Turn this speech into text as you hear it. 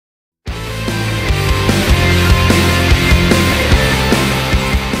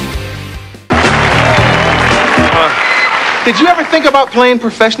Did you ever think about playing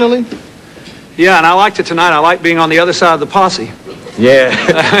professionally? Yeah, and I liked it tonight. I like being on the other side of the posse. Yeah.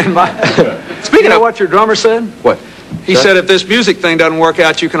 Speaking of what your drummer said? What? He said if this music thing doesn't work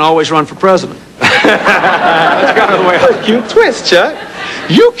out, you can always run for president. That's kind of the way I... Cute twist, Chuck.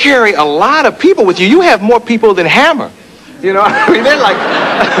 You carry a lot of people with you. You have more people than Hammer. You know, I mean, they're like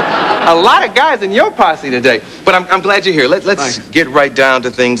a lot of guys in your posse today. But I'm glad you're here. Let's get right down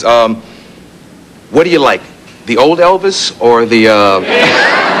to things. What do you like? The old Elvis or the...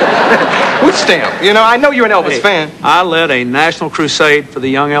 Which stamp? You know, I know you're an Elvis fan. I led a national crusade for the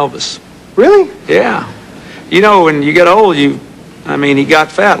young Elvis. Really? Yeah. You know, when you get old, he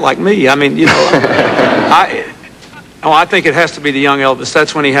got fat like me. I mean, you know, I think it has to be the young Elvis.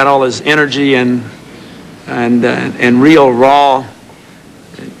 That's when he had all his energy and real raw,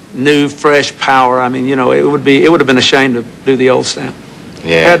 new, fresh power. I mean, you know, it would have been a shame to do the old stamp.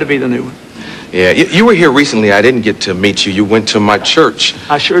 Yeah. It had to be the new one. Yeah, you were here recently. I didn't get to meet you. You went to my church.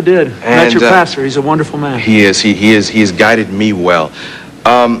 I sure did. Met your pastor. He's a wonderful man. He is. He has guided me well.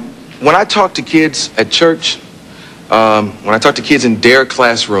 When I talk to kids at church, when I talk to kids in their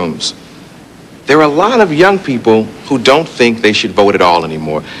classrooms, there are a lot of young people who don't think they should vote at all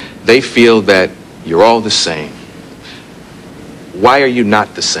anymore. They feel that you're all the same. Why are you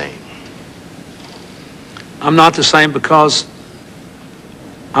not the same? I'm not the same because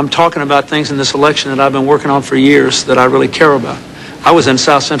I'm talking about things in this election that I've been working on for years that I really care about. I was in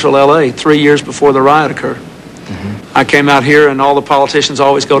South Central LA 3 years before the riot occurred. Mm-hmm. I came out here, and all the politicians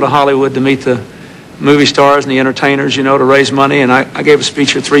always go to Hollywood to meet the movie stars and the entertainers, you know, to raise money. And I gave a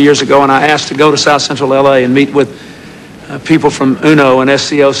speech here 3 years ago, and I asked to go to South Central LA and meet with people from UNO and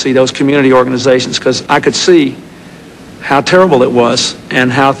SCOC, those community organizations, because I could see how terrible it was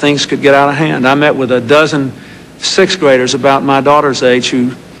and how things could get out of hand. I met with a dozen sixth graders about my daughter's age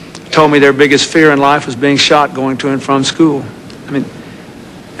who told me their biggest fear in life was being shot going to and from school. I mean,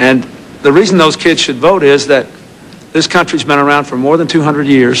 and the reason those kids should vote is that this country's been around for more than 200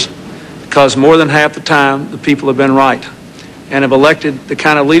 years because more than half the time the people have been right and have elected the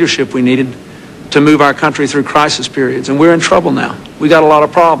kind of leadership we needed to move our country through crisis periods. And we're in trouble now. We got a lot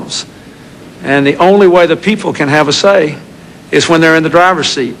of problems. And the only way the people can have a say is when they're in the driver's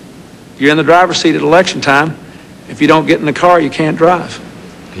seat. You're in the driver's seat at election time. If you don't get in the car, you can't drive.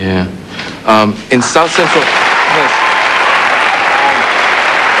 Yeah. In South Central... Yes.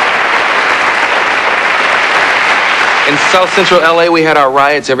 In South Central LA, we had our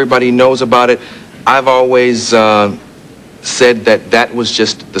riots. Everybody knows about it. I've always said that was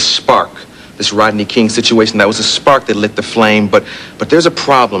just the spark. This Rodney King situation, that was a spark that lit the flame, but there's a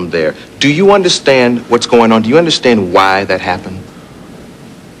problem there. Do you understand what's going on? Do you understand why that happened?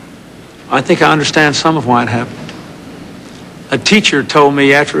 I think I understand some of why it happened. A teacher told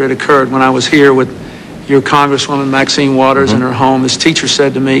me after it occurred, when I was here with your Congresswoman Maxine Waters in her home, this teacher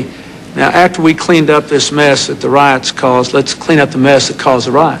said to me, now after we cleaned up this mess that the riots caused, let's clean up the mess that caused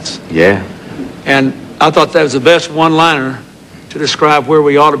the riots. Yeah. And I thought that was the best one-liner to describe where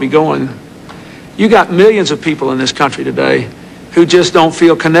we ought to be going. You got millions of people in this country today who just don't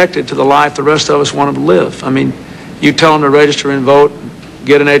feel connected to the life the rest of us want them to live. I mean, you tell them to register and vote,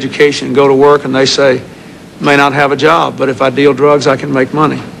 get an education, and go to work, and they say, may not have a job, but if I deal drugs, I can make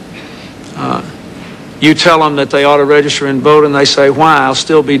money. You tell them that they ought to register and vote, and they say, why? I'll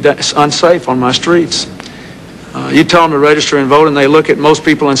still be unsafe on my streets. You tell them to register and vote, and they look at most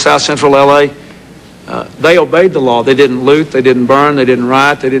people in South Central LA. They obeyed the law. They didn't loot, they didn't burn, they didn't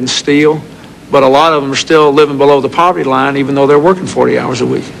riot, they didn't steal. But a lot of them are still living below the poverty line, even though they're working 40 hours a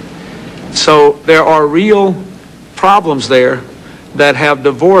week. So there are real problems there that have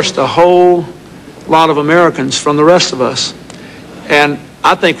divorced a whole lot of Americans from the rest of us. And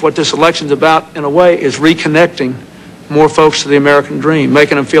I think what this election's about, in a way, is reconnecting more folks to the American dream,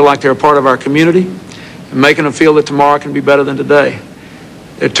 making them feel like they're a part of our community, and making them feel that tomorrow can be better than today.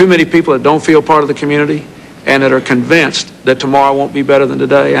 There are too many people that don't feel part of the community and that are convinced that tomorrow won't be better than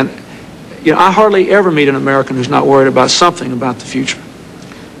today. And you know, I hardly ever meet an American who's not worried about something about the future.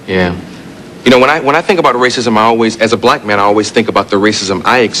 Yeah. You know, when I think about racism, I always, as a black man, I always think about the racism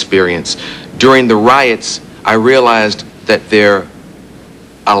I experienced. During the riots, I realized that there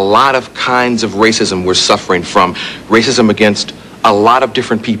are a lot of kinds of racism we're suffering from. Racism against a lot of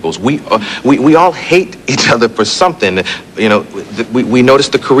different peoples. We all hate each other for something. You know, we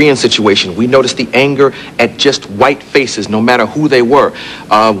noticed the Korean situation. We noticed the anger at just white faces, no matter who they were.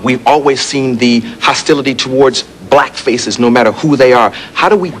 We've always seen the hostility towards black faces, no matter who they are. How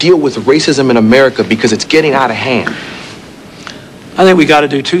do we deal with racism in America, because it's getting out of hand? I think we got to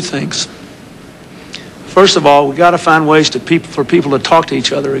do two things. First of all, we got to find ways for people to talk to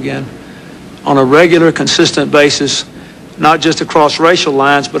each other again on a regular, consistent basis, not just across racial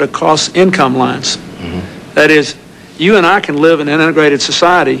lines, but across income lines. That is, you and I can live in an integrated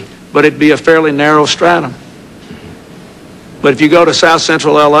society, but it'd be a fairly narrow stratum. But if you go to South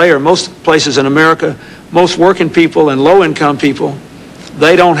Central LA or most places in America, most working people and low-income people,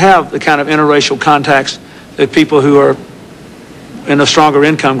 they don't have the kind of interracial contacts that people who are in a stronger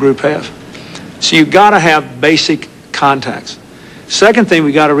income group have. So you've got to have basic contacts. Second thing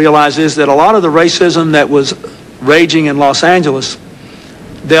we got to realize is that a lot of the racism that was raging in Los Angeles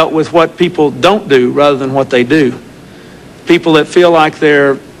dealt with what people don't do rather than what they do. People that feel like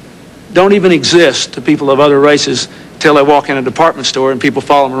they're don't even exist to people of other races till they walk in a department store and people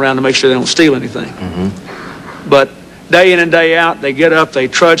follow them around to make sure they don't steal anything. But day in and day out, they get up, they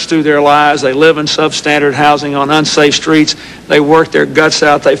trudge through their lives, they live in substandard housing on unsafe streets, they work their guts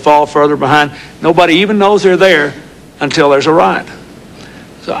out, they fall further behind. Nobody even knows they're there until there's a riot.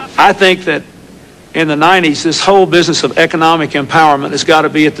 So I think that in the 90s, this whole business of economic empowerment has got to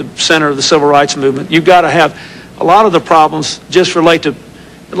be at the center of the civil rights movement. You've got to have a lot of the problems just relate to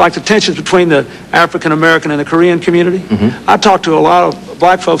like the tensions between the African American and the Korean community. I talked to a lot of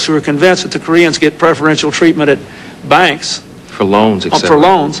black folks who are convinced that the Koreans get preferential treatment at banks for loans, etc. For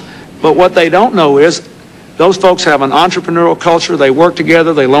loans, but what they don't know is those folks have an entrepreneurial culture. They work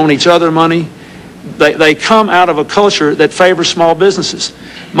together. They loan each other money. They come out of a culture that favors small businesses.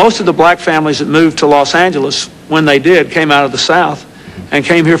 Most of the black families that moved to Los Angeles, when they did, came out of the South and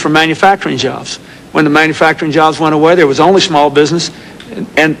came here for manufacturing jobs. When the manufacturing jobs went away, there was only small business.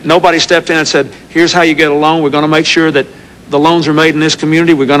 And nobody stepped in and said, here's how you get a loan. We're going to make sure that the loans are made in this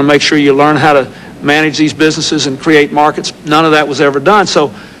community. We're going to make sure you learn how to manage these businesses and create markets. None of that was ever done.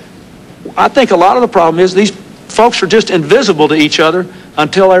 So I think a lot of the problem is these folks are just invisible to each other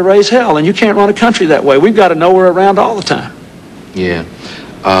until they raise hell. And you can't run a country that way. We've got to know we're around all the time. Yeah.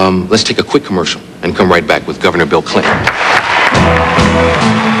 Let's take a quick commercial and come right back with Governor Bill Clinton.